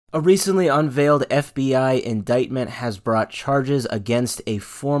A recently unveiled FBI indictment has brought charges against a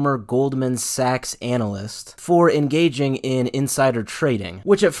former Goldman Sachs analyst for engaging in insider trading,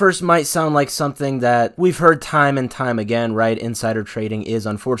 which at first might sound like something that we've heard time and time again, right? Insider trading is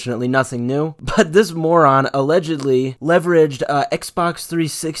unfortunately nothing new, but this moron allegedly leveraged Xbox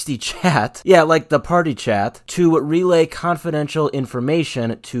 360 chat, yeah, like the party chat, to relay confidential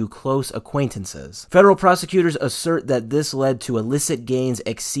information to close acquaintances. Federal prosecutors assert that this led to illicit gains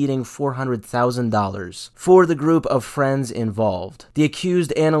exceeding $400,000 for the group of friends involved. The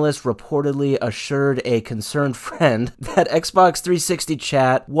accused analyst reportedly assured a concerned friend that Xbox 360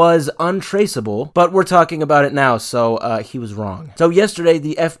 chat was untraceable, but we're talking about it now, so he was wrong. So yesterday,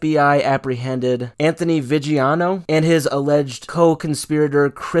 the FBI apprehended Anthony Vigiano and his alleged co-conspirator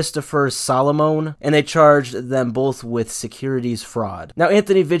Christopher Solomon, and they charged them both with securities fraud. Now,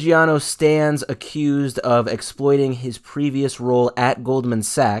 Anthony Vigiano stands accused of exploiting his previous role at Goldman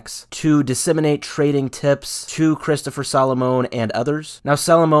Sachs to disseminate trading tips to Christopher Solomon and others. Now,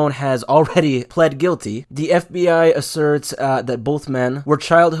 Solomon has already pled guilty. The FBI asserts that both men were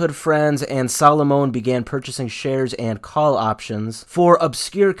childhood friends, and Solomon began purchasing shares and call options for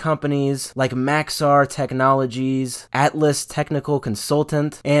obscure companies like Maxar Technologies, Atlas Technical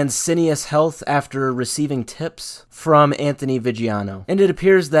Consultant, and Syneos Health after receiving tips from Anthony Vigiano. And it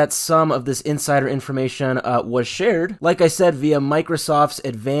appears that some of this insider information was shared, like I said, via Microsoft's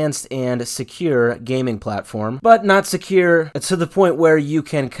advanced and secure gaming platform, but not secure to the point where you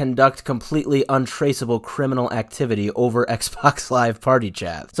can conduct completely untraceable criminal activity over Xbox Live Party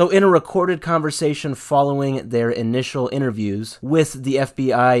Chat. So in a recorded conversation following their initial interviews with the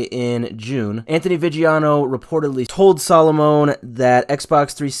FBI in June, Anthony Vigiano reportedly told Solomon that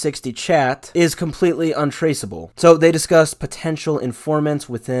Xbox 360 chat is completely untraceable. So they discussed potential informants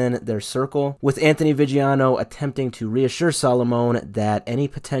within their circle, with Anthony Vigiano attempting to reassure Solomon that any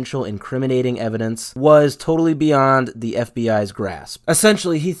potential incriminating evidence was totally beyond the FBI's grasp.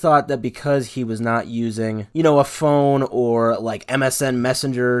 Essentially, he thought that because he was not using, a phone or like MSN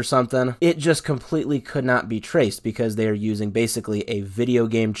Messenger or something, it just completely could not be traced because they are using basically a video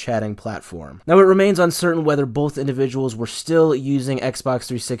game chatting platform. Now, it remains uncertain whether both individuals were still using Xbox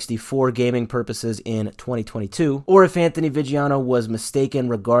 360 for gaming purposes in 2022, or if Anthony Vigiano was mistaken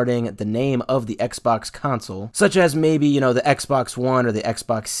regarding the name of the Xbox console, such as maybe, the Xbox One or the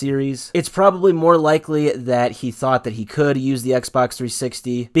Xbox Series. It's probably more likely that he thought that he could use the Xbox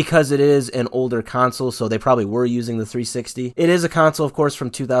 360 because it is an older console, so they probably were using the 360. It is a console, of course, from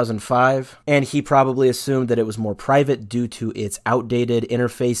 2005, and he probably assumed that it was more private due to its outdated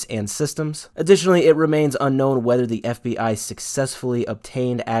interface and systems. Additionally, it remains unknown whether the FBI successfully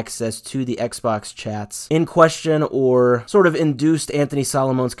obtained access to the Xbox chats in question or sort of induced Anthony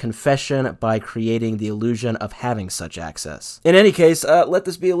Solomon's confession by creating the illusion of having such access. In any case, let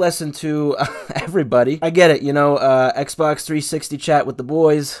this be a lesson to everybody. I get it, Xbox 360 chat with the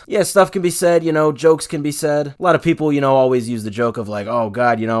boys. Yeah, stuff can be said, jokes can be said. A lot of people, always use the joke of like, oh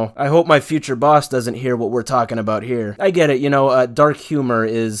God, I hope my future boss doesn't hear what we're talking about here. I get it, dark humor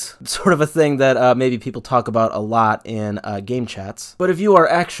is sort of a thing that maybe people talk about a lot in game chats. But if you are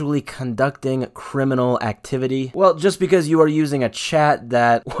actually conducting criminal activity, well, just because you are using a chat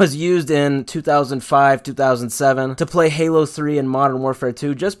that was used in 2005, 2007 to play Halo 3 and Modern Warfare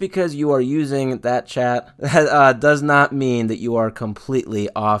 2, just because you are using that chat does not mean that you are completely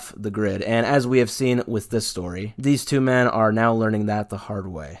off the grid. And as we have seen with this story, these two men are now learning that the hard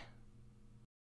way.